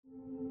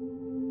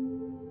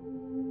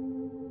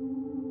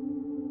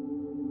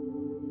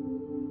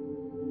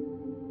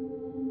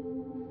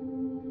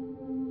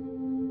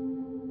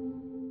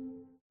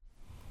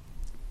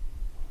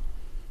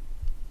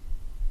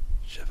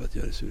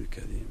Rasul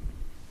Kareem.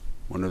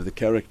 One of the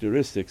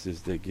characteristics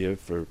is they give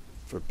for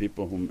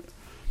people who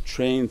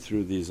train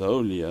through these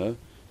awliya,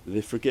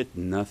 they forget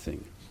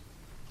nothing,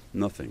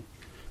 nothing.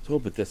 So,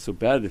 but that's so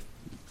bad if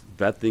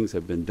bad things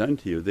have been done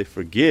to you. They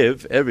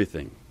forgive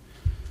everything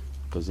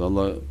because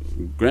Allah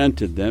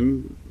granted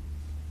them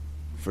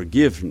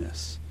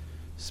forgiveness.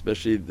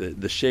 Especially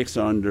the shaykhs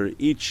are under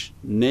each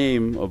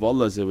name of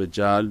Allah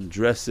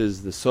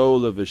dresses the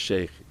soul of a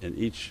shaykh, and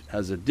each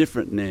has a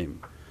different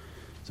name.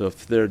 So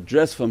if they're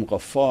dressed from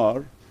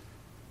Ghaffar,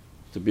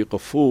 to be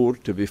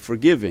Ghafoor, to be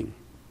forgiving,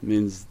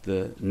 means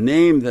the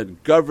name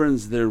that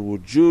governs their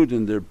wujud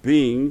and their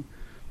being,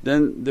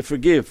 then they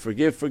forgive.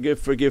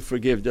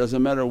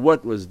 Doesn't matter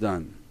what was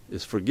done,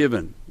 is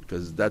forgiven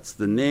because that's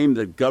the name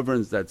that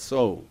governs that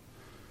soul.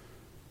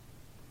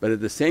 But at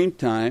the same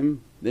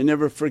time they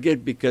never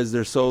forget because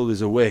their soul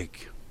is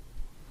awake.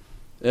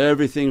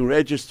 Everything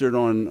registered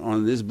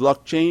on this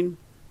blockchain,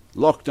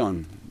 locked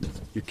on,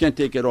 you can't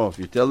take it off.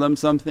 You tell them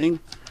something,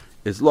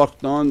 it's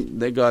locked on,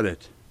 they got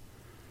it.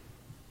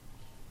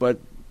 But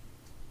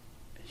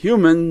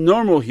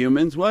normal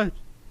humans, what?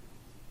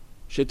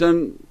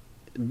 Shaitan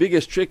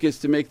biggest trick is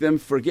to make them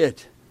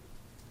forget.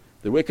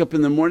 They wake up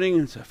in the morning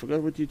and say, I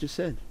forgot what you just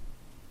said.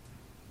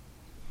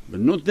 But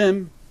not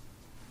them.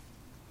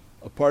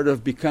 A part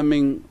of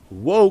becoming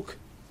woke,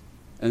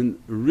 and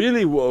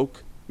really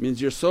woke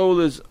means your soul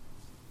is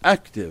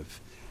active.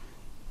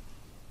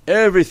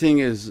 Everything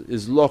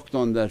is locked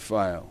on that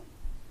file.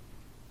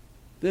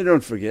 They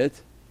don't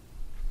forget.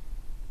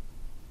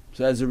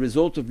 So as a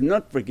result of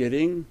not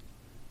forgetting,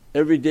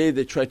 every day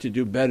they try to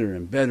do better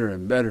and better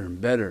and better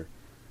and better.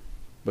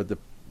 But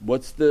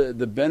what's the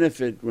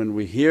benefit when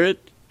we hear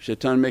it?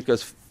 Shaitan make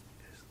us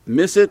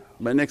miss it,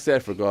 by next day I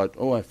forgot.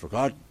 Oh, I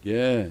forgot,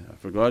 yeah, I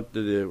forgot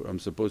that I'm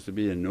supposed to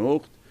be in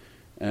nuqt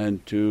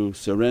and to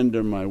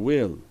surrender my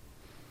will.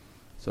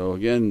 So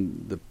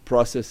again the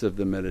process of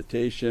the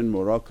meditation,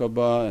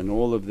 muraqabah and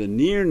all of the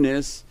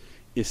nearness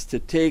is to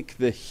take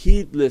the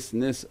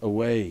heedlessness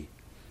away,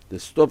 to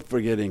stop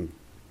forgetting.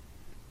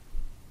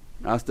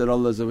 Ask that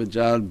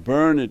Allah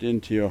burn it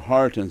into your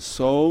heart and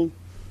soul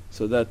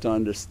so that to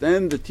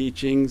understand the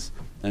teachings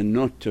and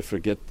not to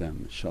forget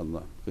them,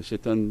 inshaAllah. Because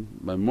shaitan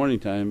by morning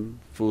time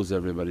fools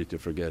everybody to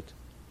forget,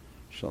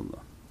 inshaAllah.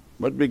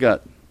 What we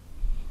got?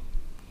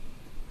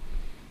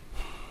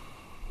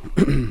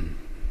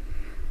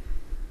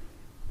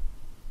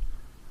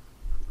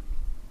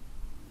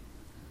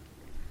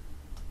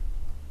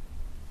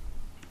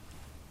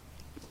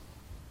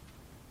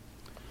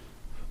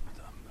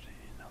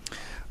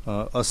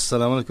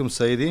 As-salamu alaykum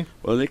Sayyidi.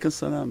 Wa alaykum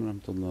salam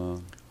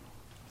rahmatullah.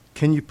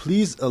 Can you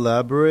please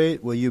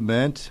elaborate what you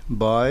meant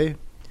by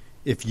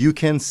if you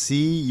can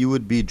see you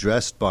would be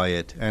dressed by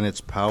it and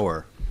its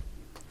power?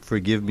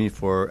 Forgive me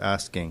for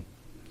asking.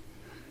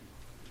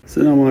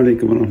 As-salamu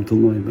alaykum wa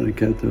rahmatullahi wa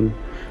barakatuh.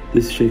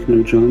 This is Shaykh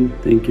Nurjan.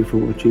 Thank you for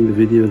watching the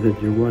video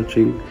that you're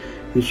watching.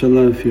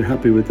 Inshallah, if you're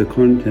happy with the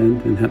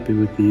content and happy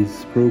with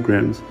these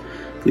programs,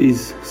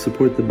 please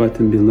support the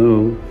button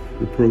below,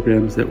 the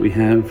programs that we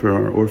have for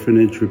our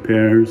orphanage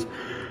repairs,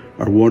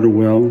 our water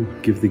well,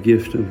 Give the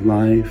Gift of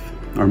Life,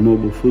 our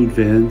mobile food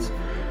vans.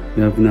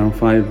 We have now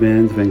 5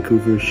 vans,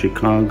 Vancouver,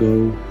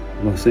 Chicago,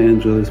 Los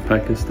Angeles,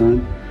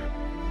 Pakistan.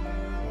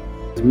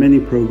 There's many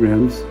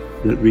programs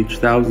that reach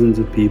thousands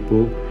of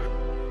people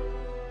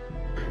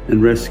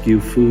and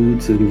rescue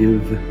foods and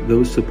give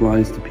those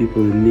supplies to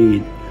people in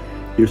need.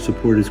 Your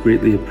support is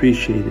greatly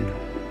appreciated.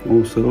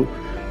 Also,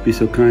 be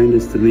so kind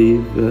as to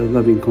leave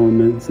loving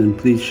comments and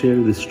please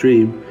share the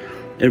stream.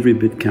 Every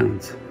bit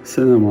counts.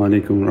 As-salamu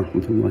alaykum wa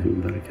rahmatullahi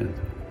wa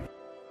barakatuh.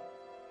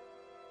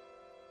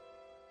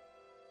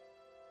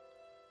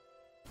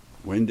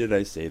 When did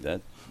I say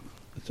that?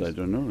 So I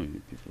don't know.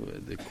 People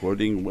they're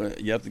quoting.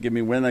 You have to give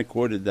me when I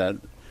quoted that.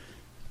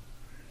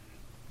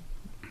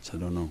 So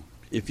I don't know.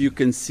 If you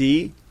can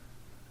see,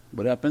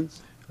 what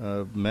happens?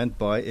 Meant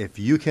by if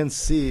you can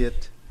see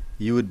it,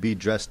 you would be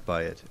dressed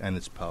by it and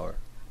its power.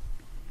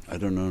 I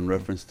don't know in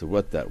reference to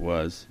what that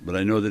was, but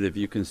I know that if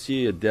you can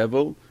see a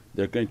devil,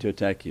 they're going to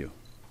attack you.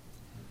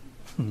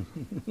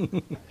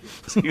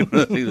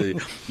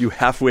 You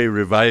halfway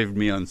revived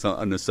me on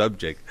a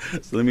subject,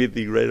 so let me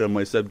think right on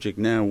my subject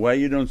now. Why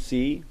you don't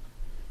see?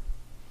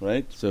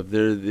 Right? So if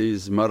there are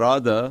these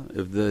marada,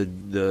 if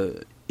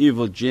the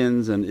evil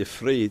jinns and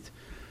ifrit,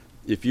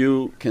 if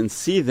you can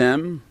see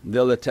them,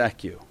 they'll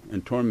attack you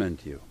and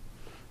torment you.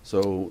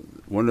 So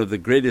one of the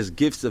greatest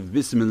gifts of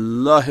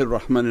Bismillahir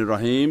Rahmanir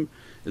Rahim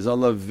is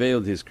Allah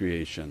veiled His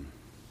creation.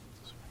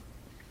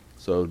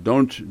 So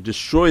don't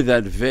destroy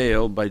that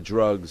veil by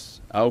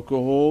drugs,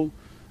 alcohol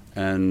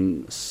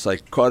and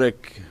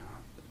psychotic,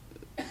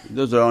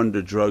 those are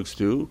under drugs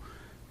too,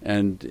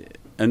 and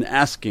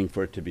asking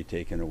for it to be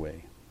taken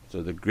away.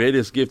 So the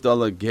greatest gift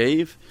Allah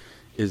gave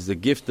is the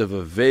gift of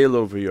a veil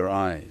over your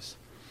eyes.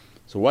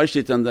 So why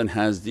shaitan then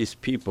has these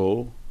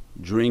people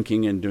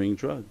drinking and doing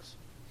drugs?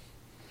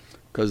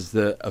 Because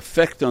the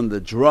effect on the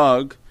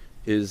drug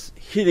is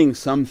hitting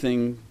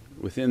something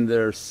within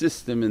their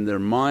system, in their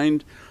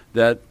mind,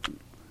 that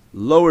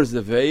lowers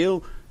the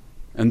veil,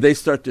 and they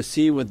start to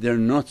see what they're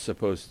not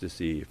supposed to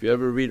see. If you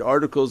ever read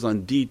articles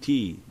on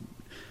DT,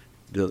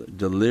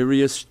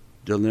 delirious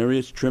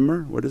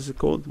tremor, what is it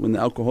called when the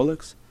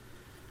alcoholics?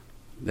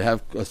 They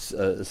have a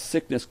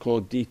sickness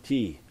called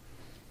DT,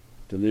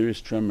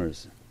 delirious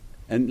tremors.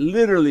 And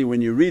literally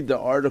when you read the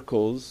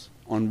articles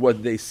on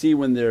what they see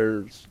when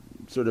they're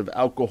sort of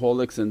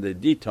alcoholics and they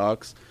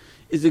detox,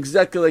 is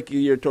exactly like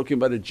you're talking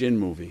about a jinn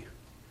movie.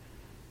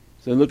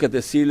 So I look at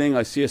the ceiling,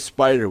 I see a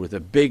spider with a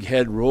big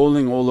head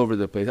rolling all over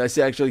the place. I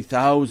see actually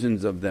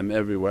thousands of them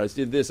everywhere. I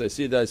see this, I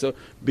see that. I saw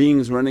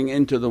beings running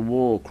into the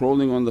wall,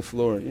 crawling on the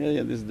floor.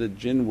 Yeah, this is the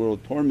jinn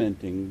world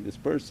tormenting this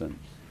person.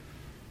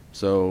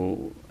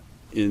 So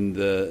in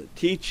the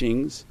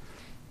teachings,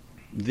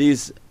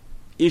 these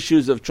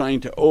issues of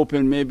trying to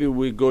open, maybe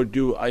we go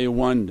do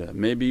ayurveda,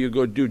 maybe you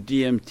go do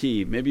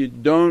DMT, maybe you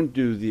don't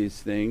do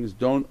these things,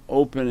 don't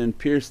open and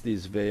pierce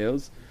these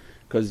veils,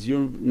 because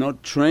you've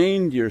not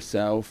trained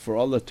yourself for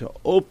Allah to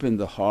open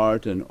the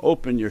heart and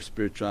open your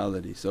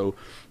spirituality. So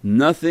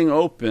nothing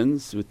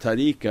opens with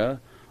tariqah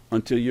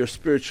until you're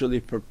spiritually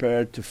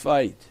prepared to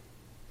fight.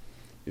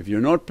 If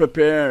you're not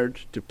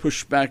prepared to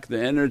push back the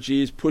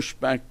energies, push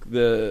back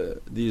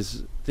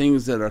these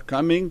things that are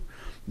coming,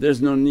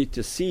 there's no need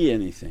to see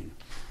anything.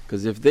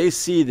 Because if they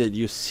see that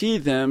you see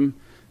them,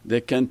 they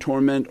can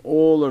torment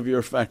all of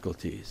your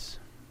faculties.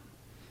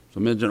 So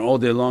imagine all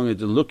day long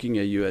it's looking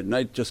at you, at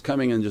night just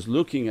coming and just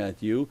looking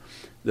at you.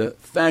 The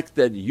fact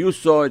that you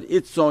saw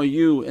it saw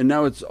you, and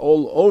now it's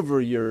all over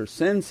your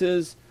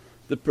senses,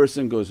 the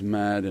person goes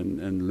mad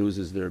and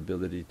loses their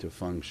ability to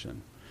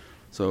function.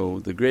 So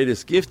the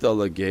greatest gift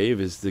Allah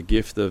gave is the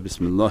gift of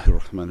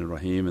Bismillahir Rahmanir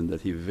Rahim, and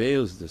that He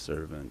veils the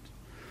servant.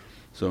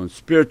 So in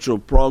spiritual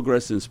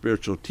progress and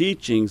spiritual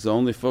teachings, the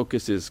only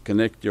focus is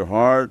connect your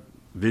heart,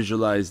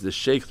 visualize the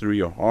shaykh through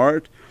your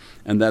heart,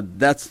 and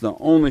that's the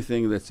only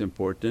thing that's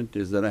important,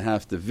 is that I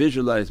have to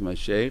visualize my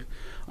shaykh.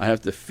 I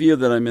have to feel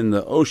that I'm in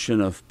the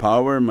ocean of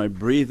power, my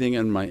breathing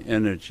and my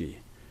energy.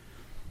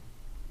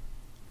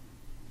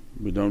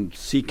 We don't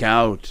seek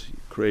out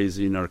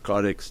crazy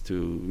narcotics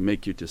to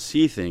make you to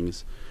see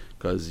things,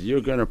 because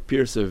you're going to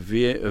pierce a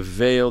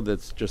veil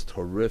that's just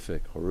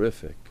horrific.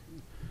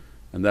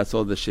 And that's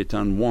all the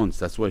shaitan wants.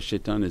 That's why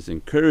shaitan is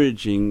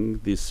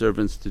encouraging these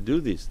servants to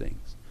do these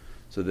things,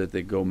 so that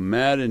they go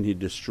mad and he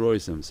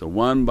destroys them. So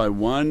one by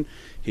one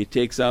he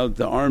takes out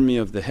the army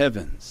of the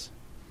heavens.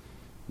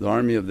 The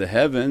army of the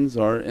heavens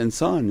are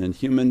insan and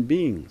human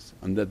beings,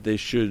 and that they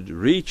should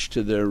reach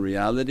to their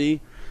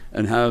reality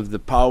and have the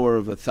power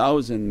of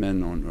 1,000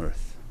 men on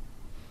earth.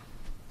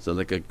 So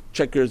like a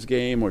checkers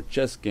game or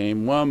chess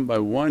game, one by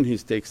one he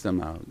takes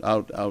them out,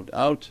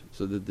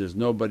 so that there's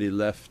nobody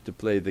left to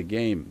play the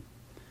game.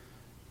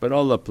 But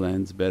Allah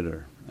plans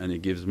better, and He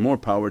gives more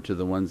power to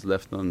the ones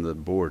left on the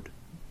board.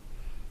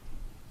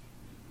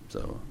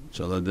 So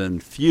inshaAllah then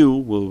few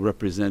will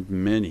represent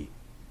many,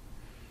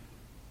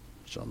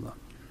 inshaAllah.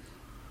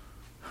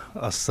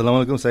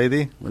 As-salamu alaykum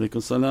Sayyidi. Wa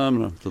alaykum salam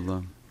wa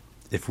rahmatullah.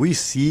 If we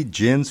see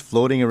jinns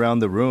floating around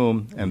the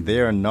room and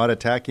they are not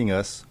attacking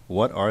us,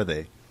 what are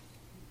they?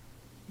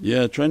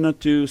 Yeah, try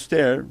not to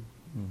stare.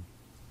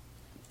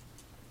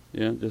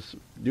 Yeah, just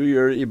do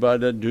your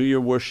ibadah, do your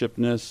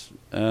worshipness,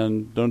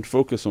 and don't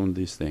focus on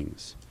these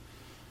things,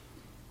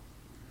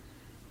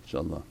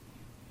 inshaAllah.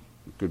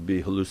 It could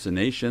be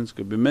hallucinations,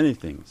 could be many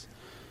things,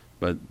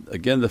 but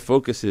again the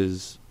focus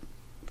is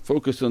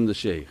focus on the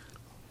shaykh.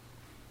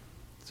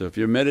 So if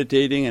you're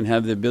meditating and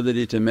have the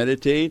ability to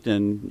meditate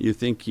and you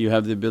think you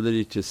have the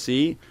ability to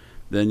see,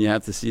 then you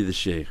have to see the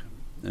shaykh.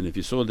 And if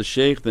you saw the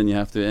shaykh, then you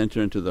have to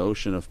enter into the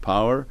ocean of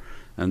power,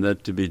 and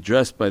that to be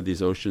dressed by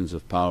these oceans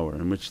of power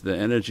in which the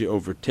energy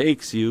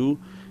overtakes you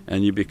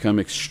and you become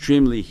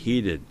extremely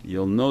heated.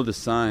 You'll know the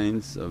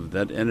signs of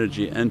that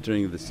energy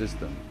entering the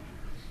system.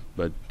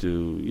 But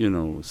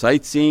to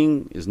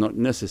sightseeing is not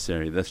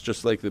necessary. That's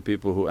just like the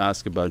people who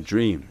ask about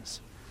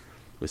dreams.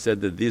 We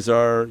said that these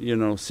are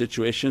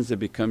situations that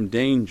become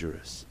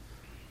dangerous.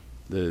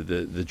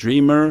 The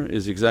dreamer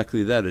is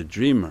exactly that, a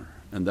dreamer,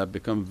 and that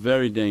become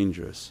very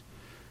dangerous.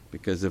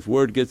 Because if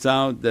word gets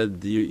out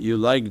that you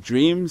like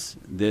dreams,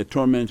 they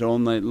torment all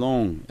night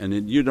long,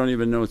 and you don't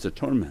even know it's a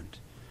torment.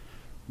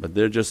 But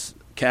they're just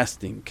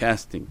casting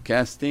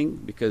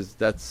because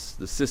that's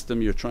the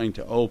system you're trying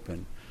to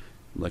open.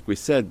 Like we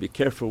said, be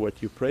careful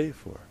what you pray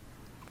for.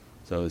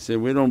 So we say,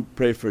 we don't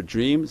pray for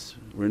dreams,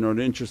 we're not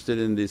interested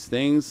in these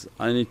things.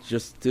 I need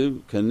just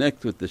to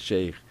connect with the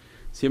shaykh,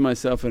 see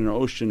myself in an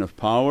ocean of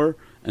power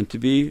and to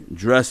be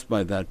dressed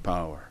by that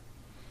power.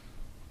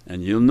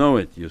 And you'll know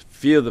it, you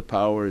feel the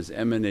power is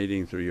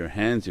emanating through your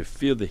hands, you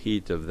feel the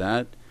heat of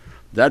that.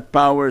 That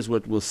power is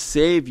what will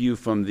save you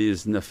from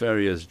these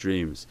nefarious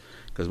dreams.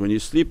 Because when you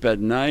sleep at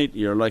night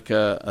you're like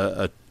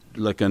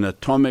an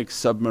atomic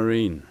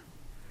submarine,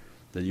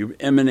 that you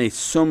emanate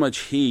so much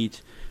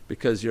heat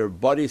because your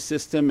body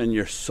system and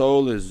your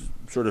soul is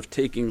sort of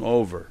taking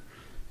over.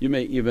 You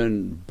may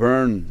even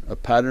burn a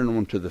pattern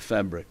onto the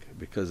fabric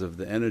because of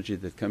the energy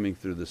that's coming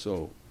through the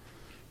soul.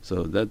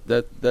 So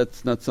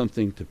that's not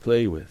something to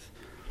play with.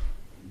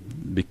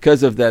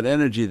 because of that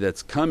energy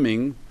that's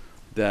coming,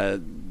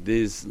 that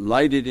these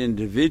lighted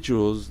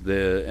individuals,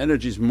 the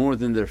energy is more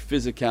than their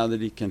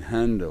physicality can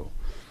handle.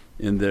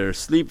 In their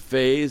sleep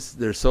phase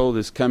their soul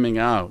is coming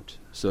out,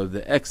 so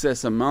the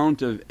excess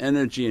amount of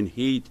energy and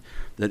heat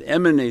that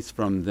emanates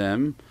from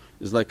them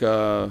is like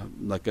a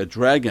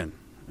dragon,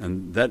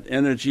 and that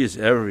energy is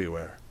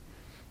everywhere.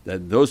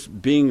 That those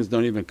beings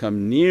don't even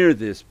come near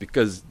this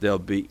because they'll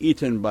be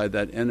eaten by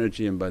that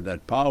energy and by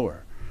that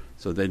power.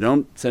 So they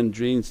don't send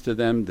dreams to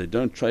them, they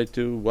don't try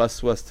to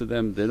waswas to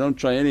them, they don't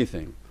try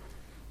anything.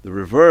 The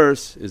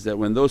reverse is that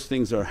when those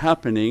things are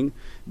happening,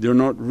 they're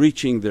not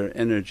reaching their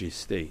energy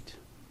state.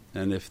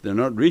 And if they're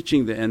not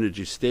reaching the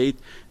energy state,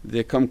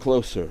 they come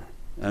closer.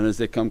 And as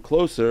they come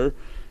closer,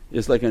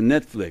 it's like a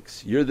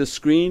Netflix. You're the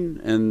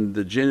screen and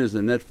the jinn is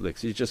the Netflix.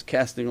 He's just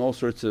casting all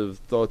sorts of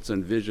thoughts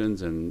and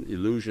visions and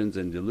illusions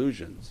and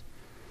delusions.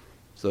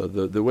 So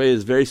the way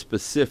is very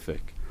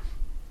specific.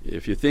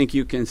 If you think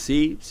you can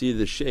see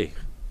the shaykh.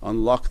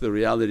 Unlock the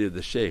reality of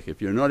the shaykh.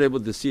 If you're not able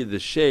to see the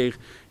shaykh,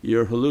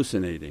 you're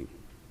hallucinating.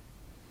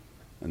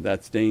 And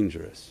that's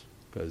dangerous,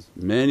 because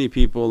many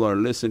people are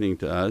listening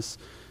to us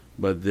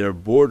but they're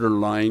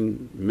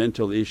borderline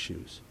mental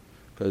issues,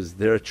 because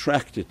they're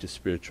attracted to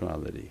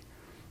spirituality.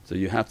 So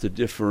you have to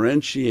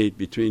differentiate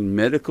between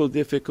medical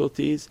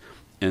difficulties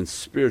and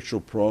spiritual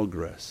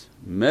progress.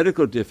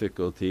 Medical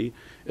difficulty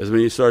is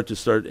when you start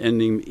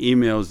ending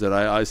emails that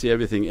I see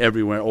everything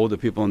everywhere, all the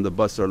people on the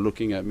bus are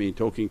looking at me,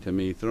 talking to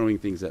me, throwing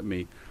things at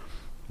me,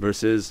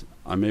 versus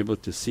I'm able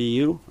to see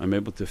you, I'm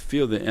able to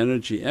feel the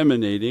energy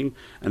emanating,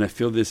 and I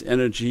feel this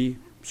energy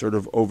sort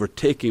of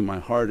overtaking my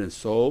heart and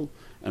soul,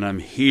 and I'm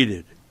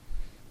heated.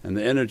 And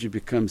the energy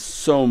becomes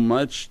so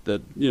much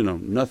that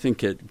nothing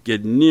can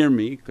get near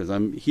me because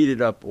I'm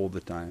heated up all the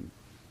time.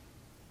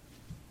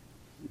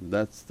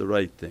 That's the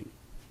right thing,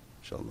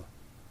 inshaAllah.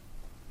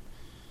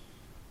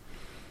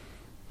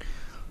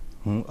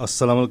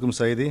 As-salamu alaykum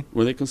Sayyidi.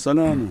 Wa alaykum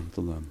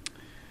salam.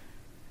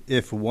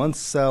 If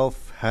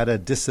oneself had a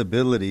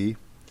disability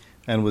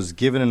and was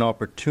given an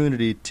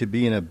opportunity to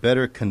be in a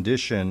better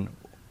condition,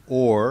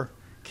 or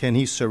can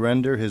he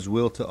surrender his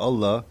will to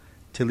Allah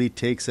till He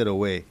takes it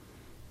away?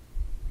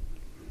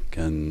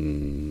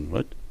 Can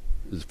what?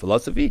 Is it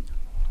philosophy?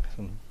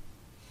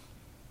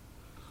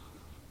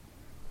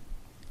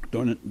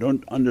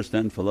 Don't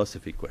understand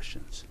philosophy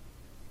questions.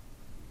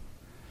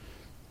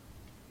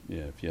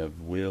 Yeah, if you have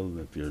will,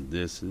 if you're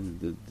this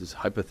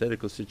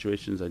hypothetical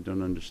situations I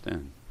don't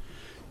understand.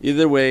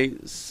 Either way,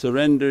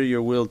 surrender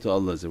your will to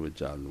Allah.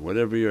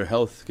 Whatever your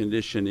health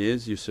condition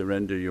is, you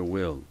surrender your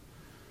will.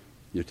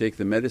 You take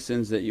the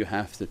medicines that you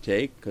have to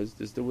take because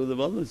it's the will of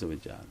Allah,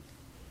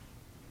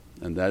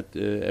 and that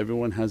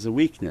everyone has a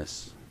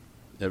weakness,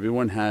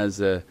 everyone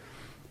has a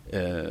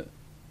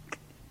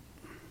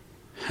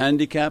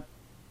handicap,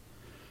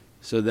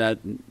 so that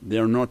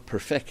they're not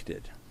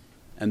perfected,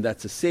 and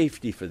that's a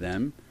safety for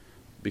them,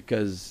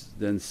 because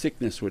then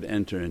sickness would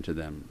enter into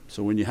them.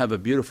 So when you have a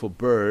beautiful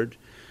bird,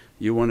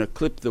 you want to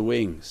clip the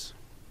wings,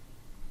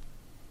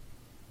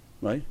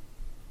 right?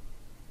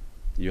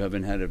 You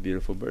haven't had a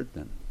beautiful bird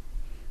then.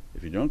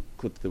 If you don't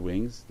clip the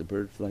wings, the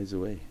bird flies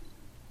away.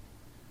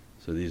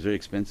 So these very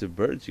expensive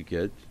birds you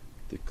get,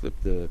 they clip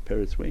the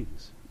parrot's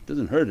wings. It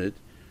doesn't hurt it,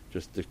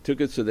 just they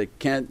took it so they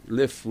can't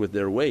lift with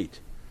their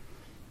weight.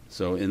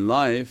 So in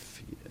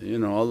life,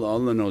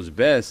 Allah knows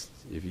best.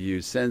 If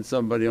you send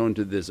somebody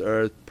onto this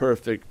earth,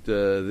 perfect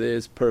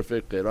this,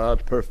 perfect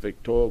qiraat,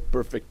 perfect talk,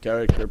 perfect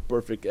character,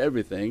 perfect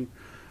everything,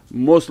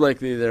 most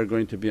likely they're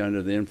going to be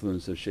under the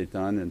influence of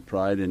shaitan and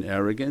pride and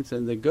arrogance,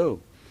 and they go.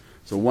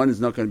 So one is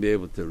not going to be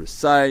able to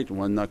recite,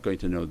 one not going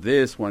to know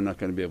this, one not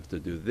going to be able to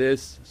do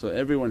this. So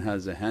everyone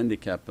has a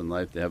handicap in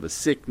life. They have a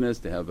sickness,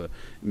 they have a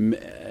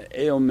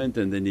ailment,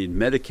 and they need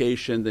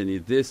medication, they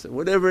need this,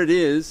 whatever it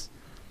is.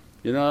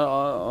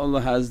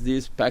 Allah has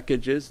these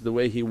packages the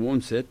way He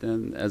wants it,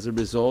 and as a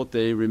result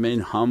they remain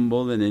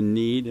humble and in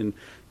need and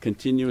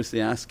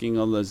continuously asking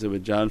Allah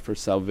for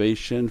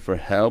salvation, for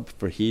help,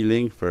 for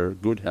healing, for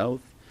good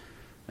health,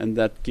 and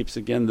that keeps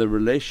again the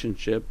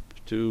relationship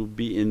to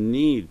be in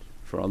need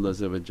for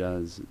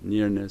Allah's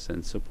nearness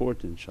and support,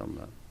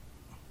 inshaAllah.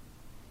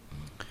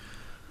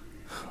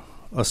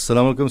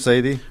 As-salamu alaykum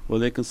Sayyidi. Wa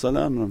alaykum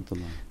salam wa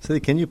rahmatullah.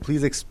 Sayyidi, can you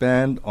please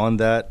expand on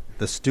that?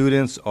 The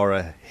students are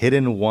a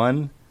hidden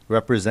one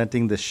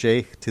representing the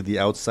shaykh to the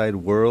outside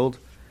world.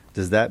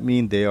 Does that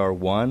mean they are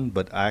one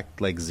but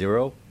act like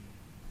zero?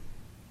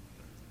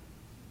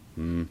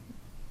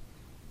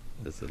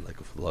 That's like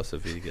a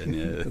philosophy again,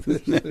 yeah.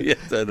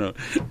 Yes, I know.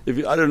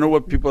 I don't know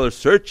what people are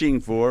searching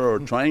for or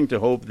trying to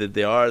hope that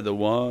they are the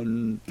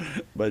one,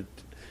 but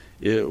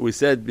we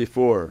said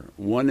before,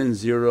 1 and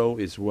 0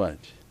 is what?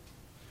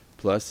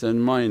 Plus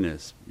and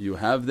minus. You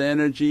have the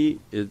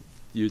energy,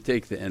 you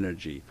take the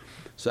energy.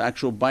 So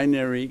actual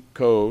binary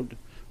code,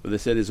 what they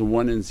said is a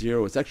 1 and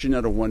 0. It's actually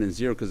not a 1 and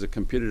 0 because the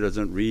computer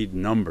doesn't read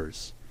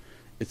numbers.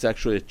 It's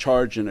actually a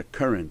charge and a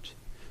current.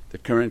 The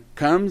current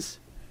comes,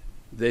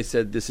 they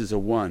said this is a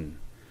 1.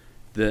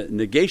 the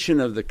negation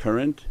of the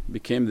current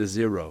became the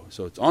zero.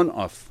 So it's on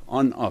off,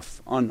 on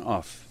off, on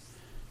off.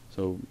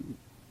 So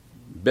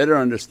better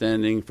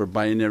understanding for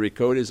binary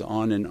code is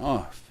on and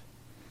off.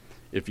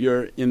 If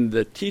you're in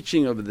the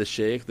teaching of the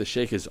shaykh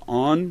is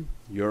on,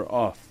 you're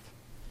off.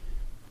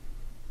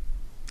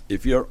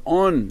 If you're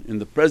on in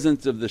the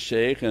presence of the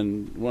shaykh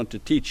and want to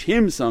teach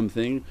him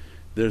something,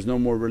 there's no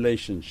more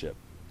relationship.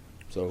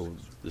 So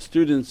the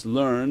students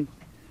learn,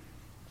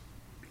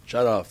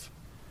 shut off.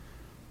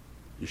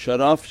 You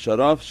shut off, shut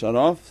off, shut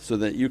off so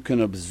that you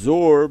can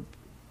absorb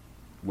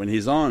when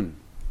he's on.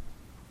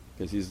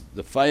 Because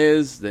the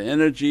fires, the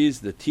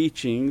energies, the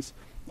teachings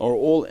are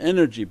all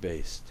energy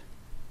based.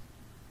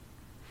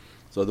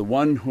 So the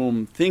one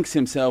whom thinks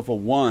himself a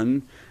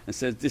one and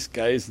says, this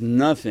guy is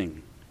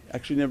nothing,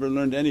 actually never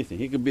learned anything.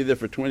 He could be there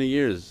for 20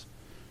 years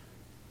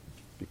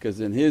because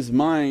in his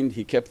mind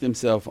he kept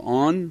himself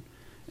on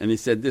and he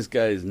said, this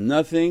guy is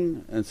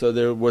nothing, and so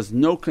there was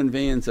no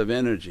conveyance of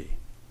energy.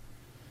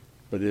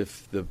 But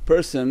if the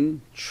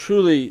person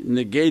truly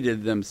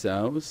negated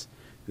themselves,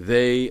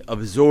 they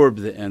absorb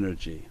the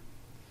energy.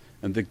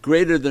 And the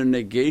greater their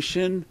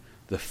negation,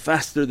 the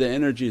faster the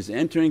energy is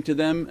entering to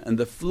them, and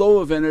the flow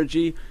of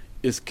energy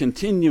is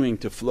continuing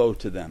to flow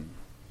to them.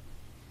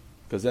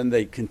 Because then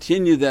they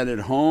continue that at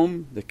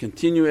home, they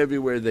continue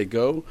everywhere they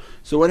go.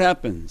 So what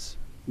happens?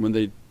 When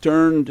they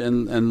turned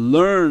and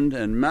learned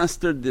and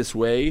mastered this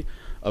way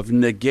of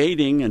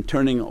negating and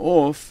turning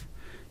off,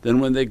 then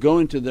when they go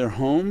into their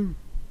home,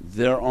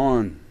 they're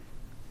on.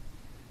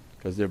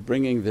 Because they're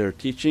bringing their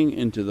teaching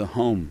into the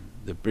home.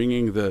 They're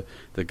bringing the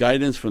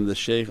guidance from the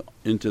shaykh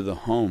into the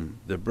home.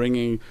 They're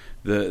bringing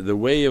the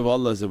way of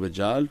Allah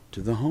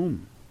to the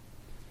home.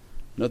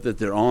 Not that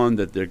they're on,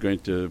 that they're going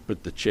to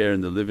put the chair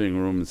in the living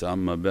room and say,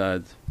 Amma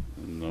bad,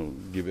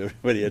 give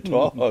everybody a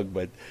talk,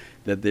 but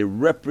that they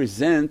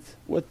represent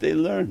what they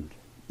learned.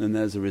 And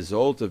as a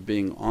result of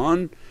being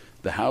on,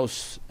 the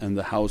house and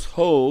the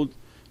household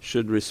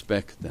should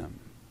respect them.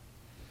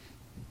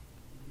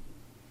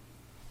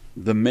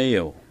 The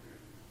male,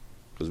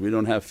 because we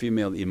don't have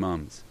female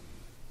imams.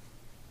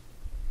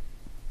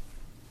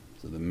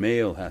 So the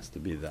male has to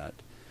be that.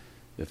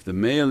 If the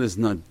male is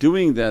not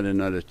doing that and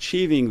not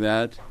achieving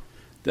that,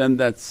 then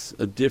that's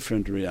a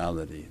different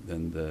reality.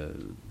 Then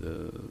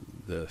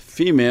the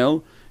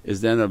female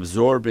is then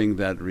absorbing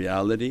that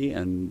reality,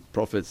 and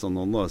Prophet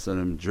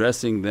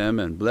dressing them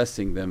and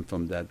blessing them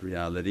from that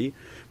reality.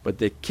 But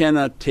they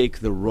cannot take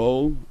the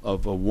role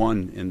of a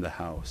one in the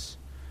house.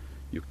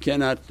 You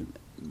cannot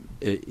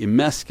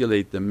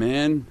emasculate the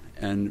man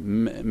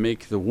and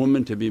make the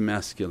woman to be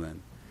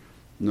masculine,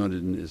 not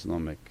in an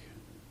Islamic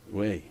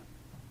way.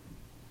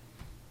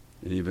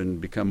 It even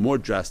become more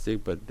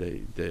drastic, but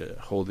they're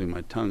holding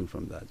my tongue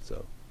from that.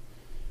 So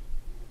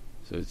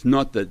it's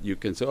not that you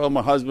can say, oh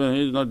my husband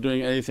he's not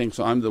doing anything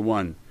so I'm the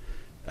one.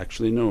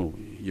 Actually no,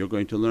 you're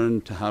going to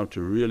learn how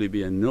to really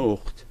be a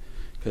nukht,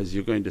 because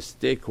you're going to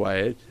stay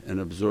quiet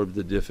and absorb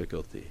the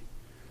difficulty,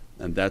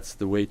 and that's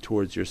the way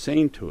towards your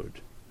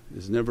sainthood.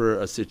 There's never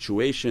a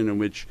situation in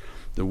which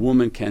the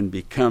woman can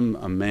become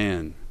a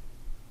man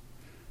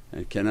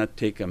and cannot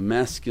take a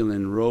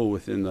masculine role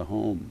within the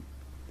home.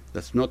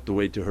 That's not the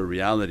way to her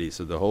reality.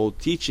 So the whole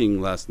teaching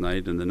last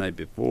night and the night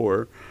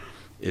before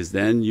is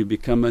then you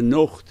become a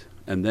nukht,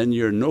 and then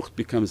your nukht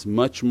becomes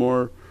much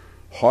more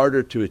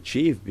harder to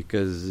achieve,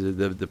 because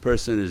the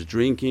person is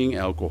drinking,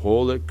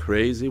 alcoholic,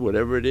 crazy,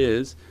 whatever it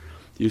is.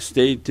 You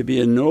stay to be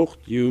a nukht,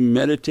 you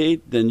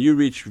meditate, then you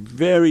reach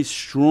very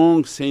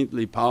strong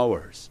saintly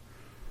powers.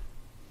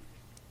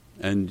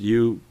 And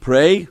you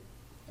pray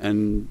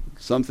and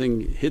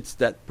something hits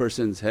that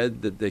person's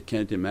head that they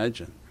can't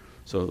imagine.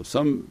 So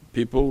some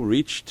people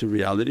reach to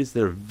realities,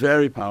 they're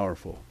very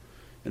powerful,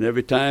 and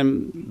every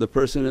time the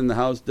person in the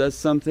house does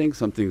something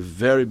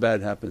very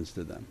bad happens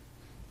to them,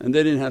 and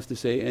they didn't have to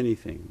say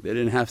anything, they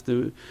didn't have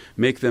to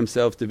make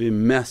themselves to be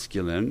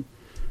masculine,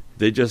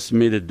 they just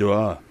made a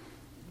du'a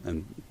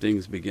and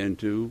things began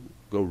to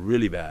go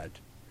really bad.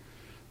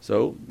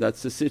 So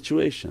that's the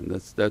situation,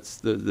 that's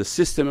the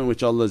system in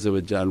which Allah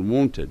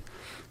wanted.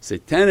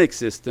 Satanic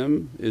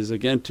system is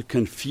again to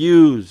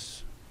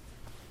confuse.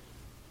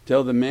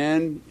 Tell the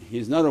man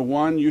he's not a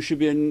one, you should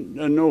be a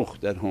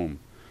nukht at home,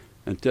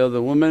 and tell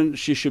the woman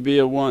she should be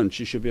a one,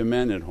 she should be a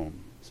man at home.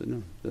 I said, no,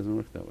 it doesn't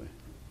work that way.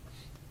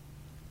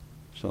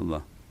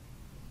 InshaAllah.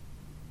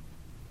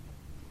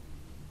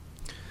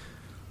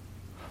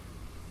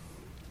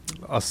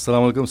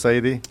 As-salamu alaykum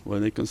Sayyidi. Wa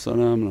alaykum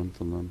as-salam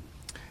rahmatullah.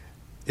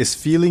 Is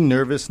feeling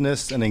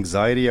nervousness and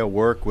anxiety at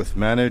work with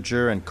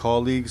manager and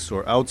colleagues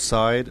or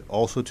outside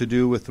also to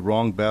do with the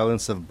wrong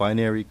balance of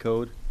binary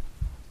code?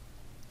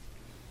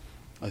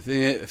 I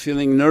think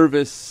feeling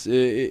nervous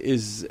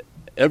is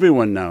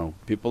everyone now.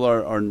 People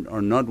are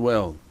not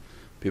well,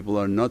 people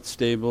are not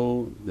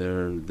stable,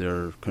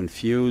 they're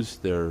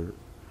confused,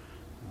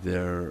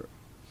 they're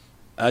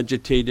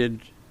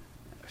agitated,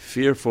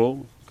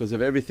 fearful because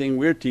of everything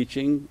we're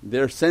teaching.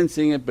 They're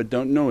sensing it but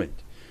don't know it.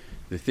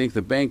 They think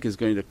the bank is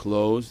going to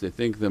close, they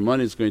think the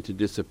money is going to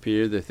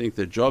disappear, they think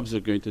their jobs are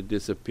going to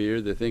disappear,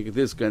 they think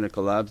this is going to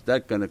collapse,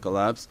 that going to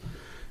collapse,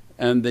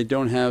 and they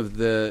don't have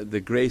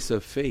the grace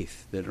of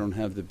faith, they don't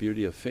have the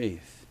beauty of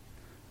faith.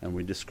 And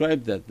we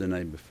described that the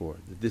night before,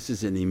 that this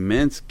is an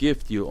immense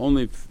gift, you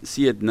only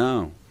see it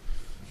now.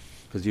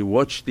 Because you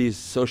watch these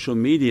social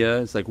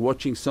media, it's like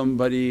watching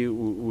somebody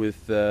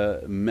with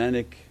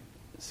manic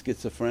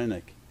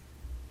schizophrenic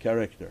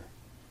character,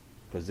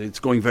 because it's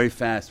going very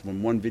fast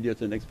from one video to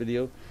the next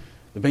video.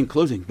 The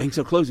banks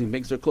are closing,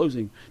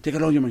 take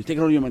out all your money,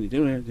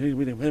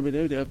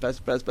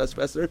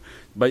 faster.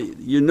 But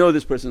you know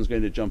this person is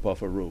going to jump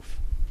off a roof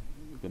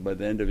by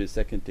the end of his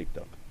second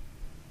TikTok.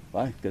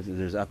 Why? Because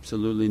there's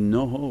absolutely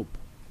no hope.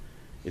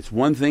 It's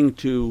one thing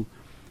to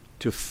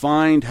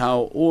find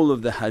how all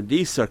of the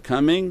hadiths are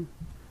coming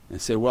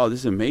and say, wow, this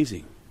is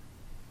amazing.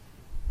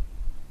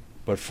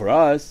 But for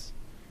us,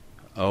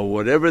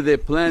 whatever they're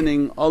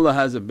planning, Allah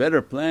has a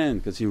better plan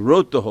because He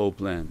wrote the whole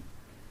plan.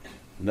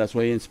 And that's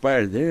why He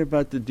inspired, they're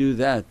about to do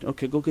that,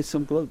 okay, go get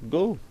some gloves,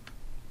 go,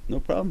 no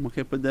problem,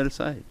 okay, put that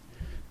aside.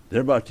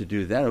 They're about to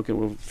do that, okay,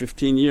 well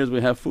 15 years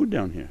we have food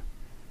down here,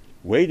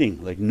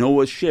 waiting like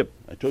Noah's ship.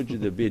 I told you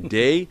there'd be a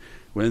day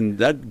when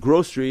that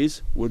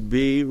groceries would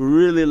be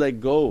really like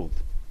gold.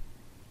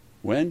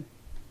 When?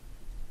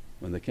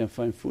 When they can't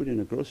find food in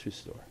a grocery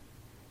store.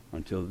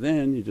 Until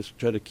then you just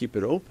try to keep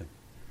it open,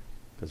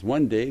 because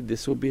one day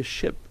this will be a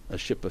ship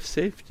of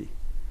safety.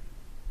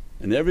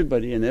 And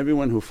everybody and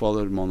everyone who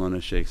followed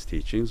Mawlana Shaykh's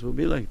teachings will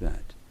be like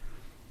that.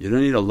 You don't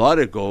need a lot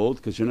of gold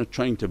because you're not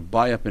trying to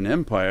buy up an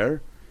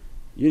empire,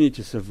 you need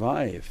to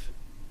survive,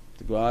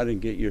 to go out and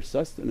get your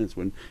sustenance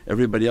when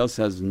everybody else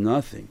has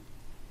nothing.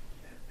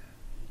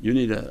 You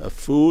need a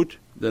food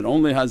that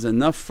only has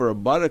enough for a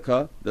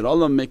barakah, that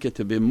Allah make it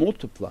to be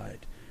multiplied,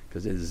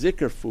 because it's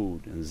zikr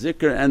food and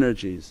zikr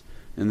energies,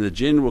 and the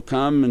jinn will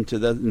come into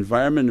that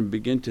environment and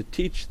begin to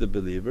teach the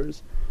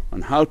believers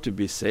on how to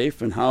be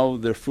safe and how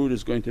their food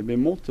is going to be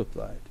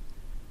multiplied.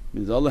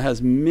 Means Allah has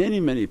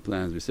many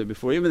plans. We said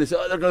before, even they say,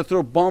 oh, they're going to throw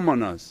a bomb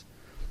on us.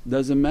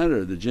 Doesn't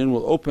matter, the jinn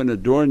will open a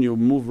door and you'll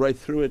move right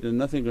through it and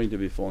nothing going to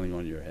be falling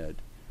on your head.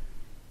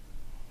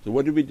 So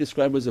what did we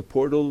describe as a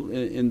portal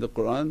in the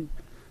Qur'an?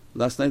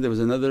 Last night there was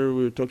another,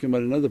 we were talking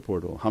about another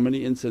portal. How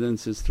many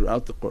incidences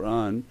throughout the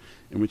Qur'an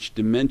in which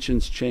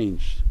dimensions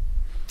changed.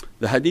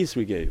 The hadith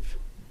we gave,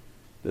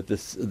 that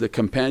the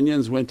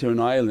companions went to an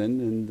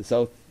island in the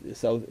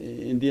South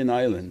Indian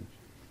island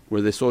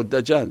where they saw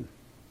Dajjal,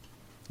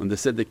 and they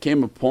said they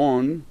came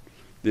upon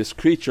this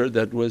creature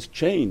that was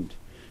chained.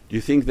 Do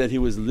you think that he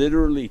was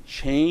literally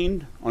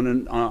chained on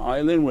an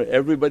island where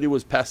everybody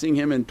was passing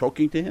him and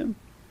talking to him?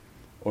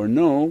 Or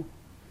no,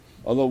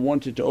 Allah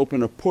wanted to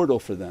open a portal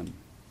for them,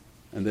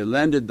 and they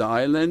landed the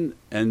island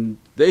and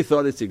they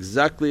thought it's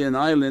exactly an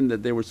island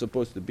that they were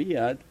supposed to be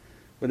at,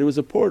 but it was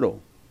a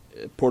portal.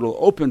 A portal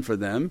opened for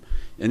them,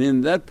 and in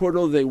that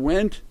portal they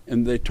went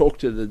and they talked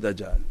to the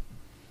Dajjal.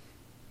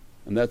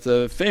 And that's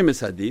a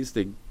famous hadith.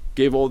 They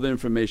gave all the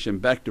information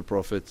back to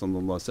Prophet said,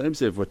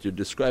 if what you're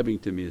describing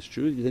to me is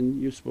true, then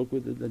you spoke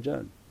with the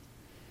Dajjal.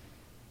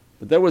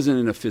 But that wasn't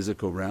in a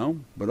physical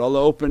realm, but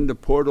Allah opened a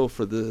portal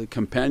for the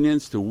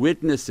companions to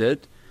witness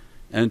it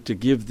and to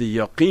give the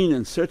yaqeen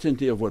and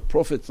certainty of what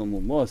Prophet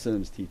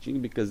is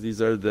teaching, because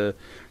these are they're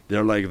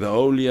like the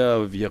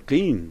awliya of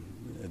yaqeen.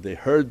 They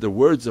heard the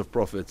words of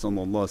Prophet,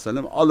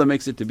 Allah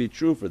makes it to be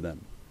true for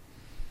them.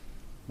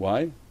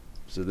 Why?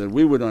 So that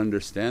we would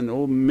understand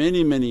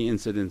many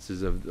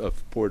incidences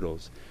of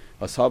portals.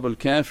 Ashabul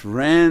Kahf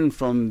ran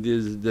from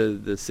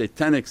the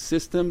satanic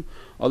system.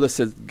 Allah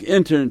said,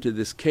 enter into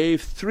this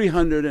cave,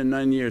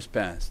 309 years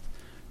passed.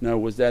 Now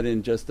was that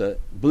in just a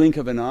blink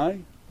of an eye?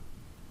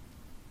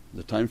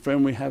 The time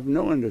frame we have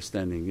no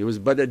understanding. It was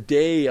but a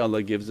day,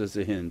 Allah gives us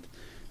a hint.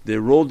 They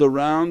rolled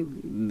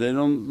around, they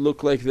don't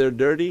look like they're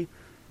dirty.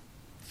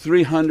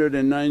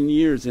 309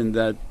 years in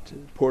that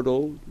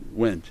portal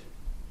went.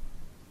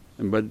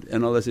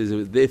 And Allah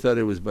says they thought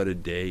it was but a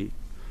day.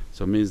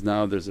 So it means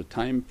now there's a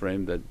time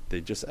frame that they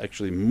just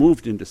actually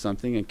moved into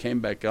something and came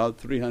back out,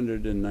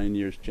 309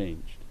 years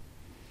changed.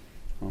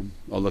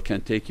 Allah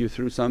can't take you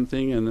through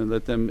something and then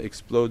let them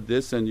explode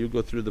this and you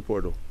go through the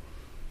portal.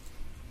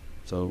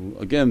 So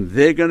again,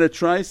 they're going to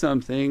try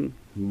something,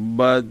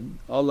 but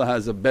Allah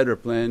has a better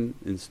plan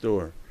in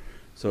store.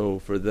 So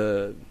for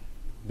the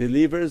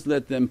believers,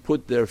 let them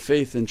put their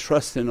faith and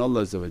trust in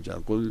Allah.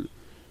 Qul,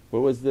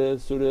 what was the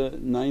surah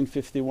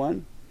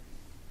 951?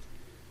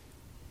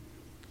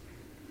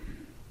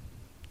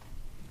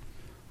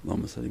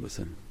 Allahumma salli wa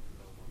sallam.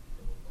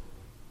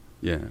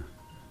 Yeah.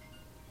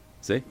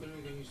 Say?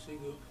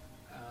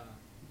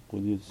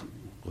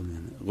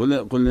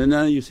 قل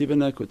لنا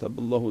يصيبنا كتب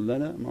الله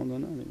لنا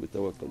مولانا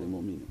وتوكل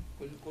المؤمنين.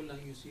 قل لن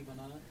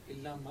يصيبنا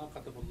إلا ما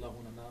كتب الله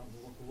لنا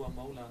وهو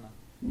مولانا.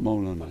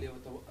 مولانا.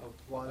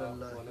 وعلى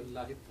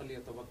الله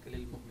فليتوكل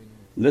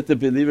المؤمنون. Let the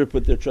believer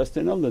put their trust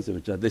in Allah.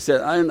 They said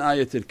in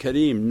Ayatul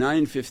Kareem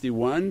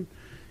 951,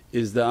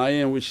 is the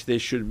ayah in which they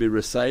should be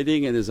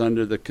reciting and is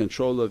under the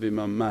control of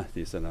Imam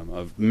Mahdi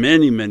of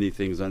many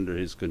things under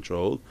his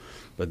control.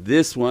 But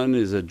this one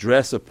is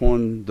addressed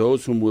upon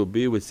those whom will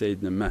be with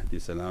Sayyidina Mahdi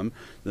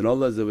that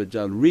Allah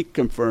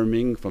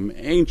reconfirming from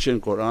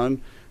ancient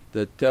Qur'an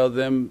that tell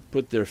them,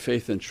 put their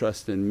faith and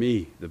trust in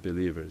me, the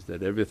believers,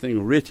 that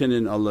everything written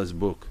in Allah's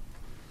book,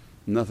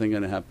 nothing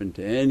gonna happen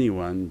to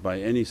anyone by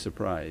any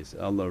surprise.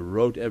 Allah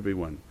wrote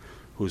everyone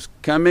who's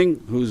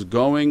coming, who's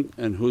going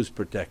and who's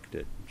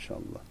protected,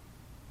 inshaAllah.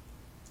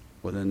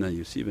 وَلَنَا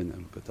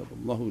يُصِيبَنَا كَتَبَ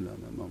اللَّهُ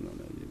لَنَا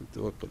مَوْلَانَا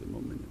لِيَتَوَكَّلِ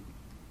الْمُؤْمِنُونَ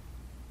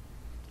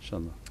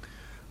inshaAllah.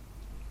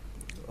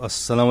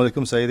 As-salamu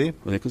alaykum Sayyidi.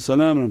 Wa alaykum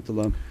as-salam wa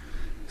rahmatullah.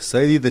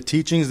 Sayyidi, the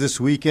teachings this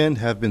weekend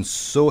have been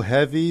so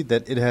heavy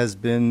that it has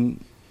been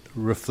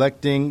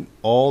reflecting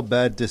all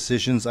bad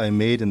decisions I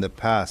made in the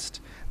past.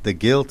 The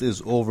guilt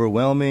is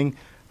overwhelming.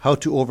 How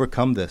to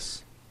overcome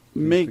this?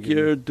 Make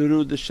your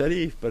durood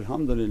al-sharif, but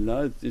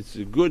alhamdulillah it's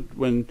good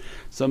when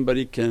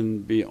somebody can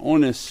be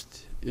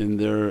honest in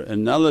their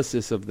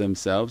analysis of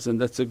themselves, and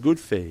that's a good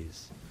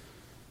phase.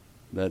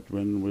 That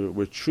when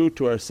we're true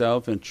to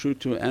ourselves and true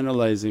to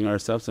analysing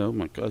ourselves, oh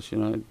my gosh,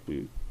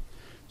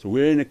 so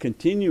we're in a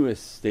continuous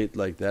state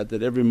like that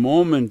every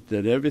moment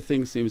that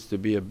everything seems to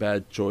be a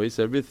bad choice,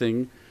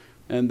 everything,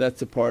 and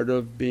that's a part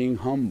of being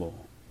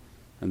humble.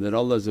 And that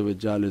Allah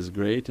is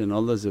great and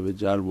Allah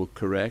will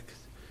correct.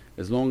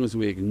 As long as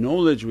we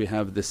acknowledge we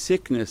have the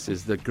sickness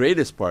is the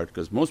greatest part,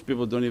 because most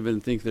people don't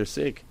even think they're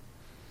sick.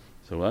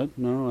 So what?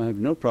 No, I have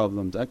no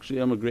problems, actually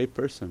I'm a great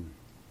person.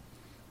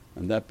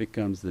 And that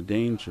becomes the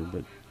danger.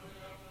 But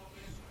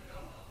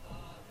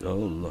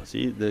oh Allah,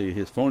 see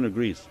his phone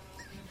agrees.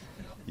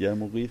 Ya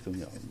Mughithun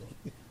Ya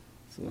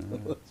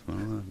Allah.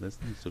 SubhanAllah, that's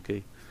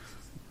okay.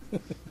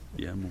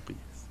 Ya Mughith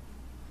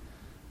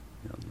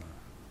Ya Allah.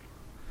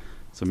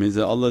 So it means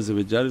that Allah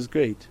is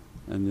great,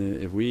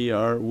 and if we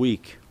are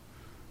weak,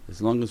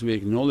 as long as we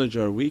acknowledge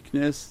our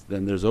weakness,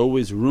 then there's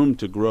always room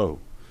to grow.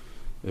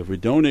 If we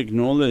don't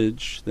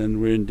acknowledge, then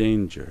we're in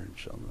danger,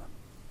 inshaAllah.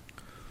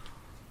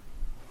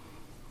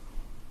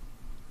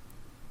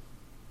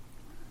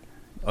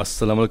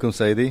 As-salamu alaykum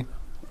Sayyidi.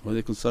 Wa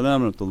alaykum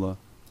as-salam wa rahmatullah.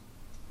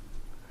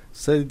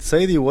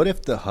 Sayyidi, what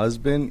if the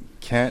husband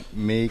can't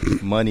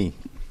make money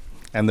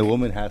and the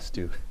woman has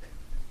to?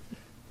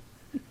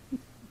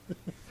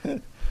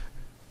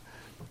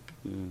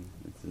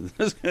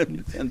 There's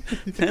going to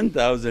be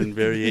 10,000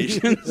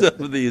 variations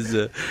of these.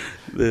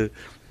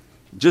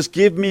 Just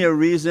give me a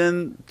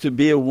reason to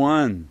be a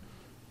one.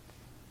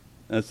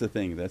 That's the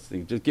thing,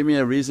 Just give me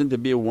a reason to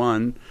be a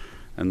one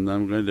and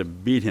I'm going to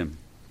beat him.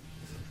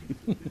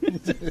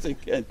 You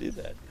can't do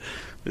that.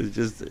 It's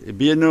just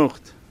be a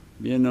nukht.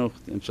 Be a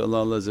nukht. InshaAllah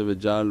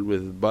Allah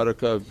with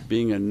barakah of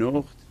being a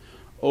nukht,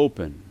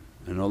 open.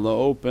 And Allah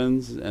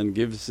opens and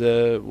gives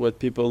what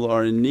people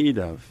are in need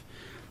of.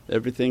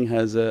 Everything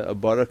has a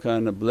barakah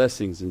and a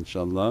blessings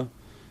inshaAllah,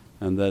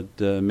 and that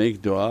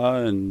make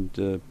du'a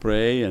and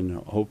pray and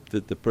hope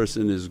that the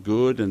person is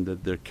good and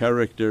that their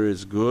character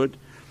is good.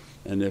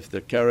 And if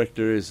their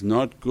character is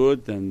not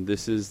good, then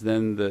this is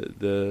then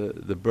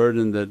the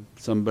burden that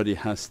somebody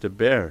has to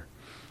bear.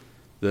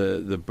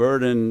 The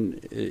burden,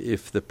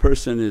 if the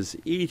person is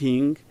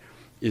eating,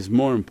 is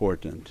more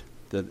important.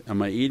 That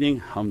am I eating?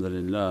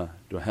 Alhamdulillah.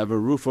 Do I have a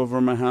roof over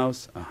my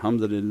house?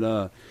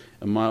 Alhamdulillah.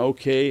 Am I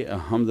okay?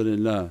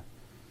 Alhamdulillah.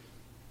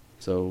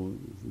 So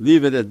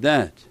leave it at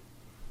that,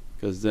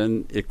 because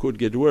then it could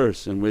get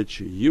worse, in which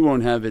you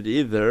won't have it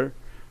either,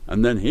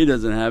 and then he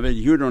doesn't have it,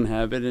 you don't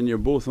have it, and you're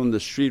both on the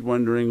street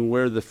wondering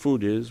where the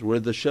food is, where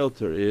the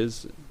shelter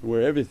is,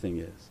 where everything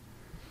is.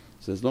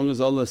 So as long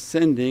as Allah's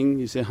sending,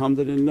 you say,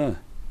 alhamdulillah.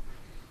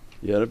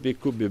 Ya Rabbi,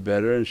 it could be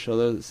better,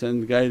 inshaAllah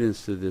send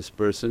guidance to this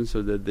person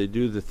so that they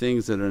do the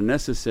things that are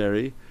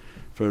necessary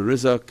for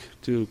rizq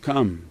to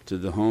come to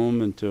the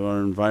home and to our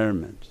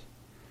environment.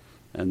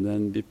 And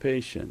then be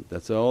patient.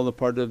 That's all a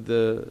part of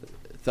the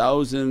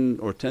 1,000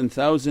 or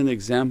 10,000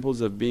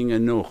 examples of being a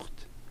nukht.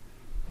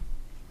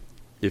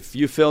 If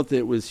you felt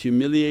it was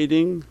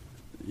humiliating,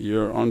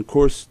 you're on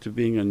course to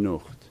being a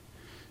nukht.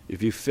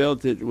 If you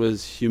felt it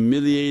was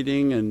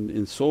humiliating and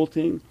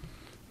insulting,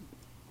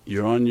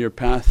 you're on your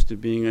path to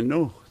being a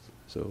nukht.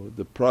 So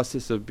the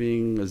process of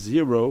being a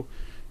zero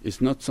is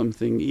not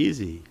something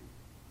easy.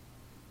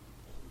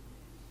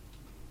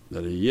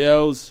 That he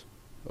yells,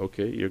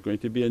 okay, you're going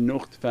to be a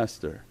nukht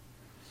faster.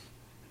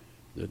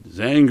 That is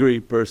angry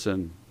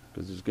person,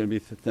 because there's going to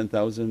be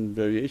 10,000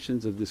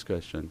 variations of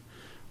discussion.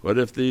 What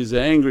if he's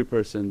an angry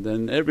person,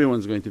 then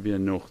everyone's going to be a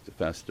nukht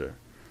faster.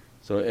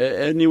 So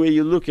any way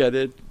you look at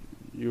it,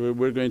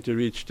 we're going to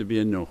reach to be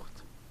a nukht.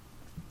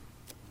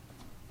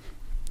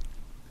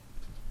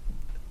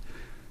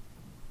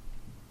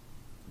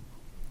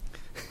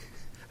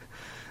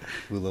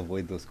 We'll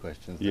avoid those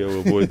questions. Yeah,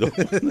 we'll avoid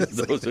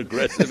those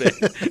aggressive,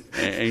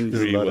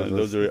 angry ones.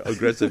 Those are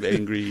aggressive,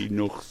 angry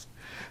nukhs.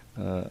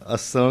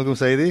 As-salamu alaykum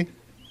Sayyidi.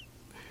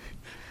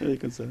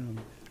 Alaykum salam.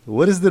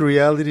 What is the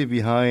reality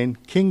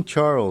behind King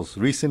Charles'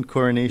 recent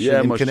coronation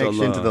in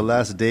connection to the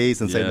last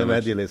days and Sayyidina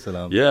Mahdi alayhi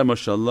salam? Yeah,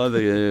 mashallah,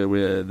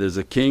 there's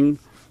a king.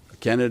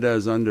 Canada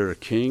is under a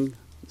king.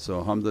 So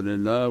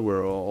alhamdulillah,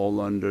 we're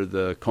all under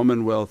the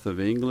Commonwealth of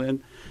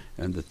England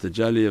and the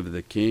tajalli of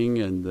the king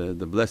and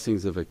the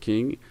blessings of a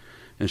king.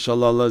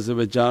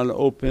 InshaAllah Allah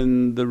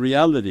open the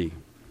reality,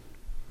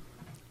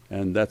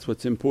 and that's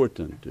what's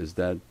important, is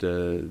that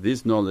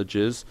these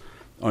knowledges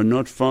are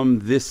not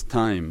from this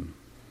time.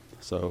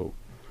 So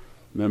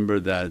remember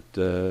that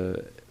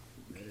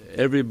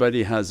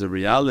everybody has a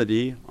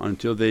reality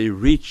until they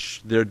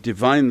reach their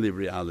Divinely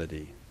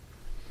reality.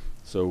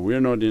 So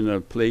we're not in a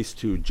place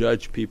to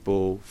judge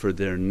people for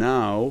their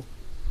now,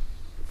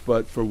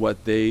 but for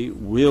what they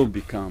will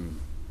become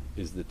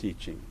is the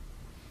teaching.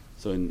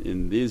 So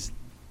in these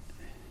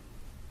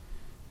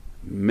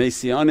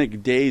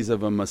messianic days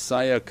of a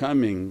Messiah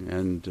coming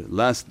and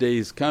last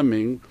days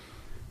coming,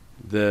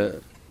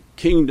 the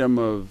kingdom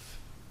of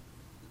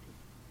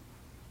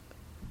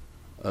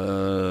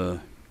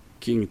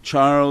King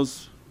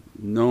Charles,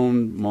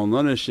 known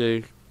Mawlana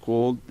Shaykh,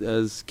 called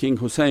as King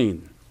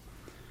Hussein.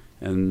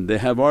 And they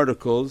have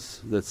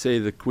articles that say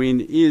the Queen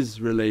is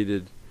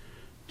related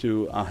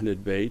to Ahlul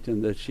Bayt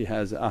and that she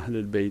has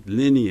Ahlul Bayt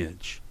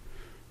lineage.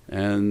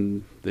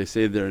 And they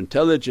say their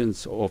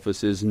intelligence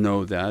offices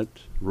know that,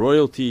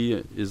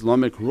 royalty,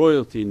 Islamic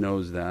royalty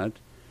knows that.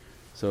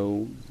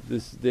 So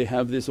they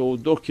have this all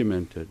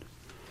documented.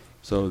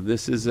 So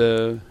this is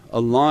a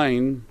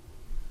line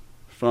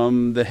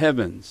from the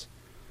heavens,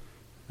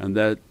 and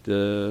that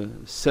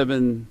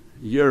 7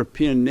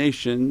 European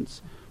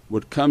nations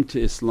would come to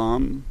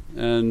Islam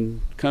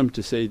and come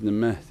to Sayyidina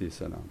Mahdi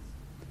salam.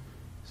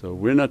 So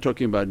we're not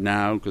talking about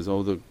now, because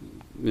all the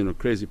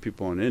crazy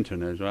people on the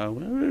internet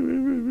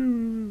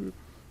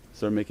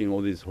start making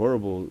all these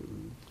horrible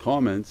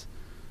comments,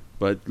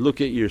 but look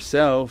at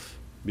yourself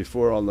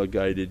before Allah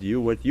guided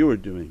you, what you were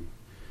doing,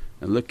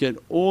 and look at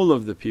all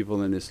of the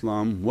people in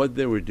Islam what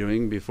they were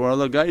doing before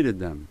Allah guided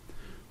them.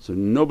 So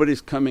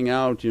nobody's coming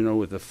out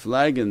with a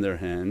flag in their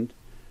hand,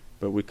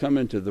 but we come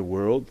into the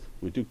world,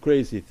 we do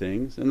crazy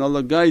things and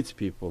Allah guides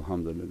people,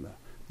 alhamdulillah.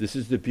 This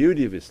is the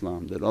beauty of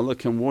Islam, that Allah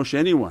can wash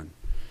anyone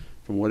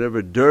from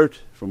whatever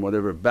dirt, from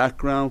whatever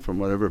background, from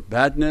whatever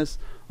badness.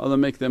 Allah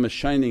make them a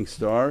shining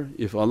star.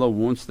 If Allah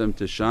wants them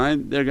to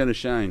shine, they're going to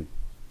shine.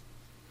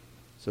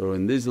 So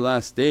in these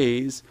last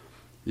days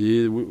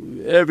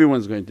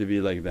everyone's going to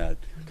be like that,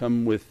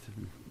 come with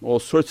all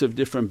sorts of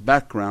different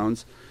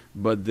backgrounds,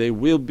 but they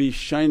will be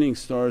shining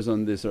stars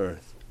on this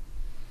earth.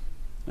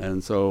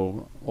 And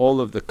so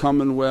all of the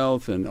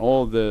commonwealth and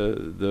all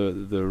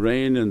the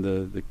reign and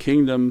the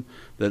kingdom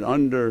that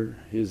under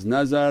His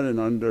nazar and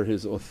under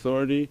His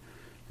authority,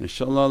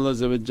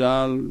 inshaAllah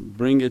Allah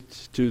bring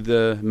it to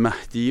the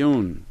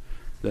Mahdiyun,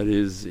 that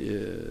is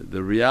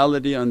the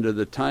reality under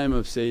the time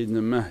of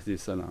Sayyidina Mahdi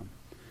salam,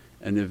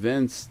 and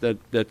events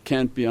that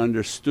can't be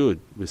understood.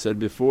 We said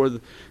before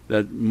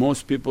that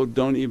most people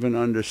don't even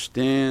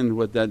understand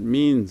what that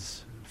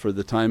means for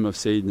the time of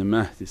Sayyidina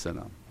Mahdi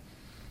salam,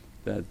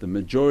 that the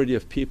majority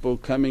of people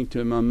coming to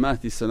Imam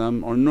Mahdi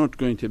salam are not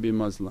going to be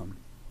Muslim.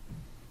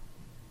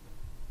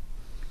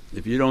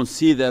 If you don't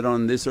see that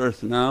on this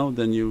earth now,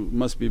 then you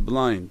must be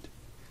blind.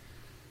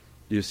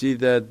 You see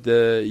that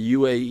the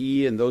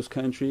UAE and those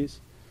countries,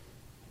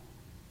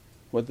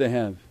 what they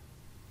have?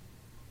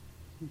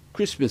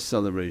 Christmas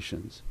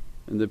celebrations,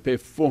 and they pay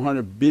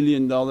 $400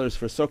 billion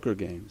for soccer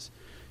games.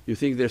 You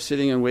think they're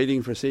sitting and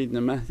waiting for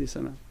Sayyidina Mahdi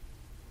salam?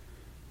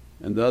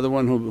 And the other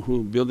one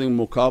who building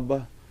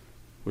Mukaaba,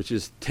 which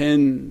is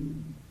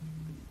 10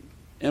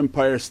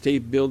 Empire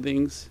State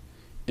Buildings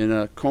in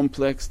a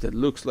complex that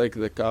looks like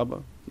the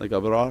Kaaba, like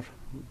Abrar,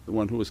 the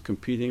one who was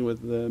competing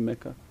with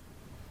Mecca.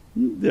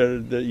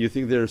 You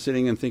think they're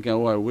sitting and thinking,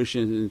 oh, I wish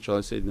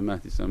inshaAllah Sayyidina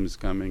Mahdi salam is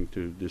coming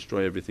to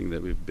destroy everything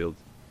that we've built.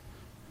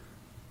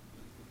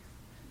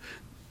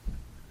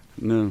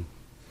 No.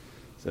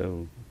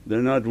 So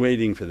they're not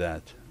waiting for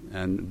that,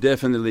 and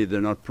definitely they're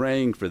not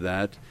praying for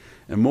that,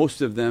 and most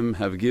of them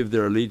have give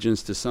their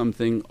allegiance to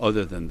something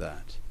other than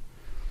that.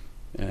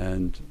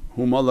 And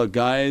whom Allah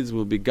guides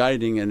will be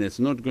guiding, and it's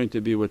not going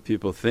to be what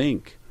people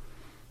think,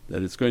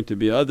 that it's going to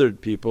be other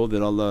people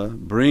that Allah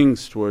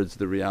brings towards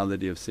the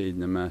reality of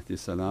Sayyidina Mahdi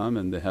salam,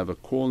 and they have a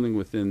calling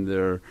within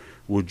their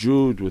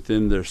wujud,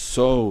 within their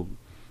soul,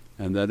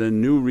 and that a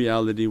new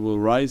reality will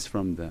rise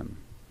from them.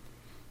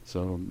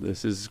 So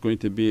this is going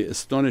to be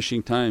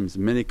astonishing times.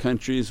 Many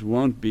countries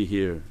won't be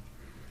here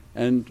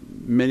and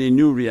many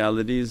new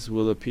realities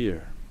will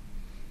appear.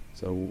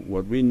 So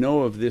what we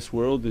know of this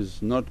world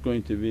is not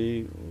going to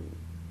be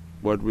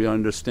what we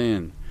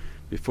understand.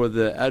 Before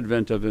the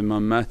advent of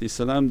Imam Mahdi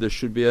salam, there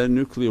should be a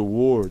nuclear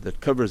war that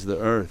covers the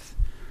earth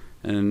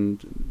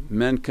and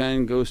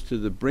mankind goes to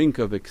the brink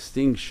of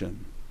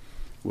extinction.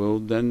 Well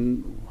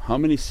then how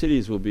many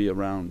cities will be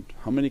around?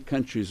 How many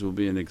countries will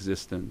be in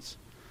existence?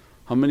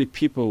 How many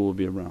people will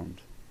be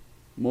around?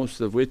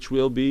 Most of which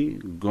will be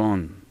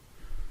gone.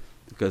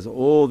 The because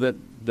all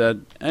that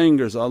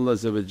angers Allah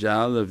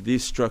of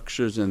these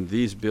structures and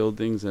these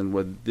buildings and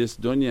what this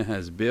dunya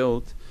has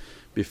built,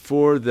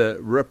 before the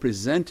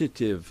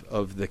representative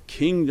of the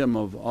kingdom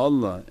of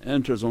Allah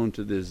enters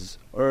onto this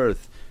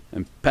earth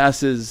and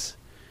passes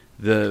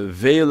the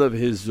veil of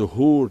His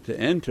zuhur to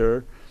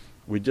enter.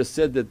 We just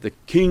said that the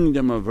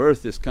kingdom of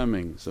earth is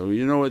coming. So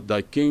you know what,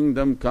 Thy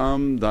kingdom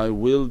come, Thy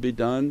will be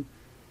done.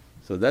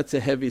 So that's a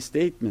heavy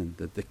statement,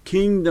 that the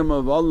kingdom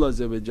of Allah is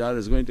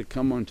going to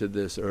come onto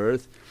this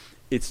earth.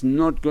 It's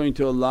not going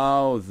to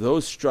allow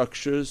those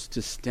structures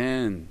to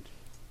stand,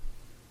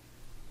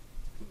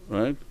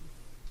 right?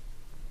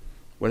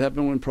 What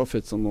happened when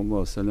Prophet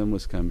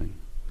was coming?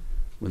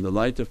 When the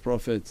light of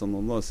Prophet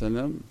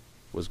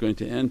was going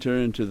to enter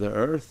into the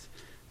earth,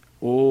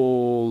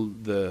 all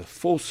the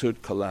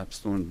falsehood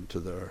collapsed onto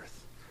the earth.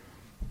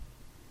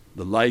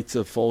 The lights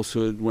of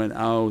falsehood went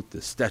out,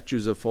 the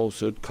statues of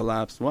falsehood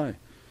collapsed. Why?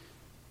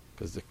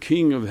 Because the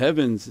King of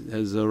Heavens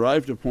has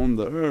arrived upon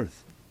the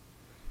earth.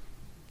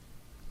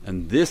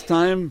 And this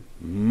time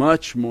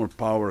much more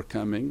power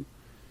coming,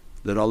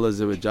 that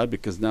Allah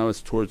because now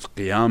it's towards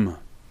qiyamah,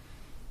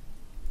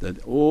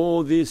 that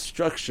all these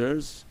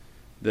structures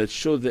that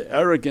show the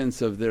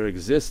arrogance of their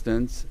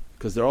existence,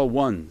 because they're all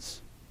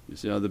ones. You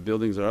see how the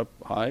buildings are up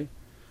high?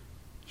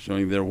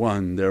 Showing they're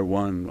one,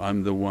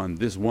 I'm the one,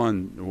 this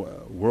one,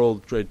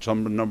 World Trade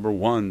number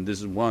one, this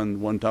is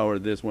one tower,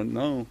 this one.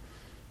 No.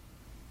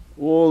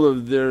 All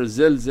of their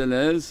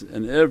zilzilas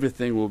and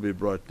everything will be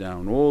brought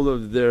down. All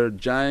of their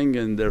jang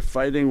and their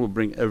fighting will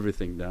bring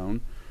everything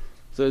down.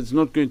 So it's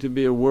not going to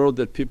be a world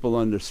that people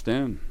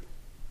understand.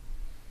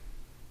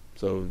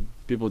 So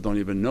people don't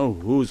even know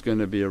who's going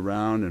to be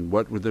around and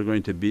what they're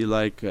going to be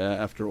like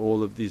after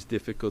all of these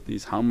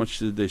difficulties. How much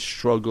did they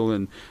struggle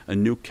in a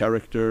new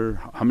character,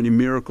 how many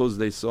miracles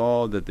they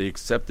saw that they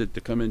accepted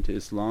to come into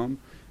Islam,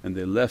 and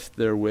they left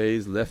their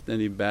ways, left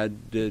any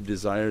bad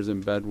desires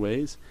and bad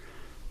ways.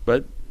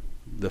 But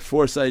the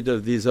foresight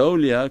of these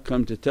awliya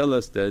come to tell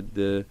us that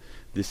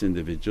this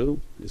individual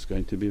is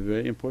going to be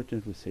very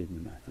important with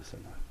Sayyidina Mahdi.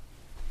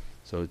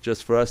 So it's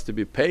just for us to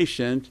be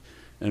patient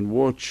and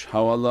watch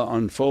how Allah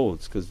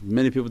unfolds, because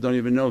many people don't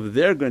even know if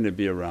they're going to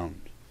be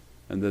around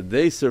and that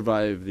they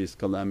survive these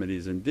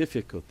calamities and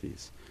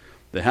difficulties.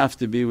 They have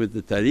to be with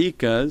the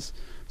tariqas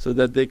so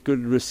that they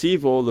could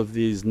receive all of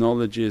these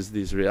knowledges,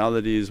 these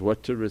realities,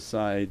 what to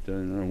recite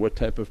and what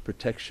type of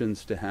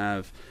protections to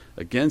have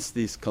against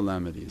these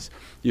calamities.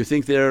 You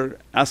think they're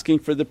asking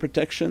for the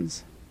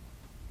protections?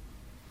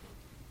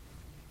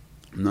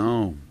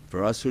 No.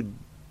 For us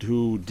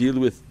who deal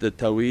with the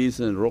taweez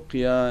and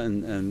ruqya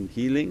and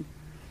healing,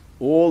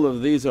 all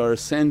of these are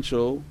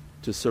essential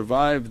to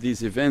survive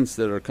these events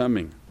that are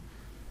coming.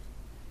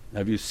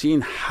 Have you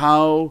seen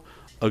how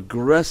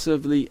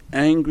aggressively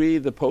angry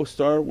the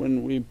posts are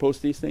when we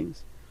post these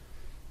things?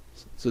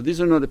 So these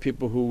are not the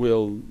people who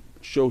will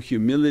show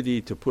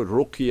humility to put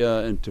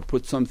ruqya and to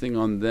put something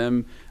on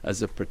them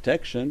as a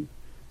protection.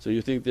 So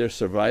you think they're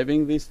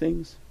surviving these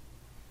things?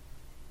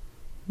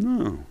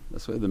 No,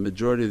 that's why the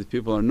majority of the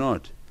people are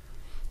not.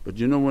 But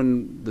you know,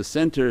 when the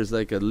center is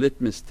like a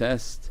litmus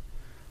test,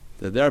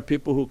 that there are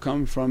people who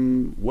come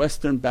from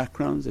Western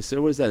backgrounds, they say,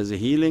 what is that, is it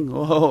healing?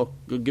 Oh,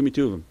 good, give me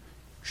two of them.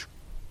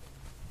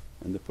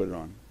 And they put it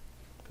on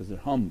because they're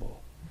humble.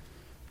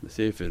 They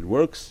say, if it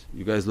works,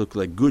 you guys look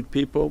like good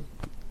people,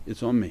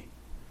 it's on me.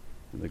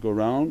 And they go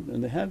around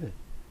and they have it.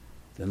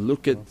 Then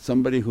look at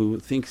somebody who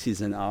thinks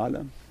he's an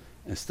alim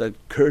and start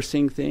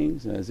cursing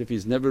things as if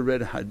he's never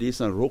read a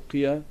hadith on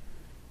ruqya,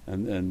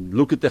 and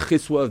look at the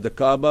khiswa of the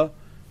Kaaba,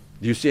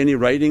 do you see any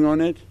writing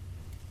on it?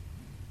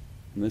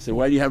 And they say,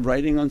 why do you have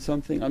writing on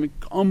something? I mean,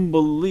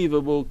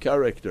 unbelievable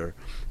character.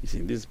 You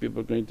think these people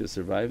are going to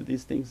survive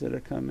these things that are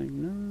coming?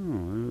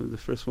 No, the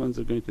first ones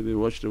are going to be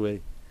washed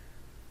away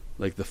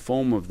like the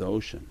foam of the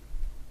ocean.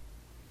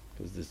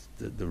 Because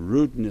the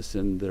rudeness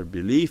in their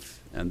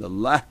belief and the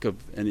lack of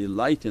any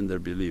light in their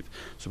belief.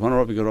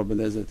 Subhana rabbika rabbil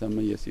izzati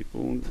amma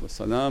yasifoon wa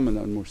salaamun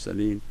al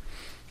mursaleen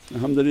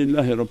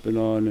alhamdulillahi rabbil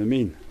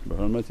alameen bi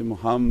hurmati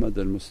Muhammad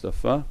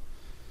al-Mustafa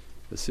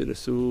bi sirri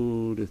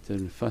Surat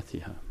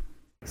al-Fatiha.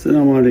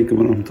 As-salamu alaykum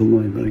wa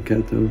rahmatullahi wa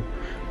barakatuh.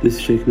 This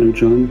is Shaykh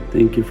Nurjan.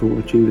 Thank you for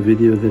watching the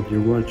video that you're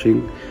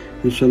watching.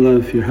 Inshallah,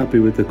 if you're happy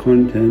with the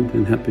content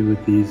and happy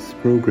with these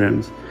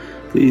programs,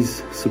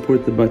 please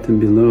support the button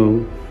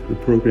below. The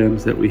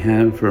programs that we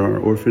have for our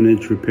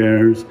orphanage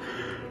repairs,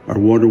 our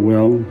water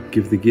well,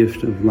 Give the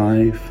Gift of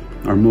Life,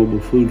 our mobile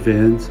food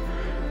vans.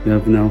 We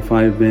have now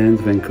 5 vans: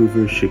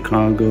 Vancouver,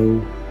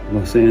 Chicago,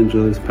 Los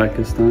Angeles,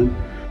 Pakistan.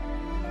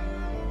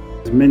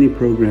 There's many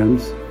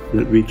programs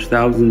that reach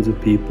thousands of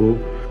people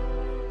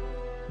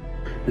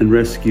and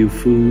rescue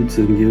foods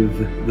and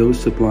give those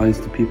supplies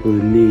to people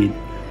in need.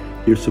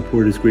 Your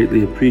support is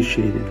greatly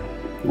appreciated.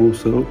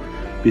 Also,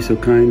 be so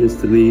kind as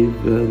to leave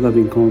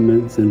loving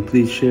comments, and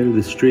please share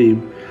the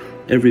stream.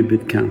 Every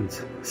bit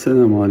counts.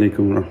 As-salamu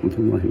alaykum wa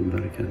rahmatullahi wa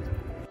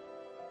barakatuh.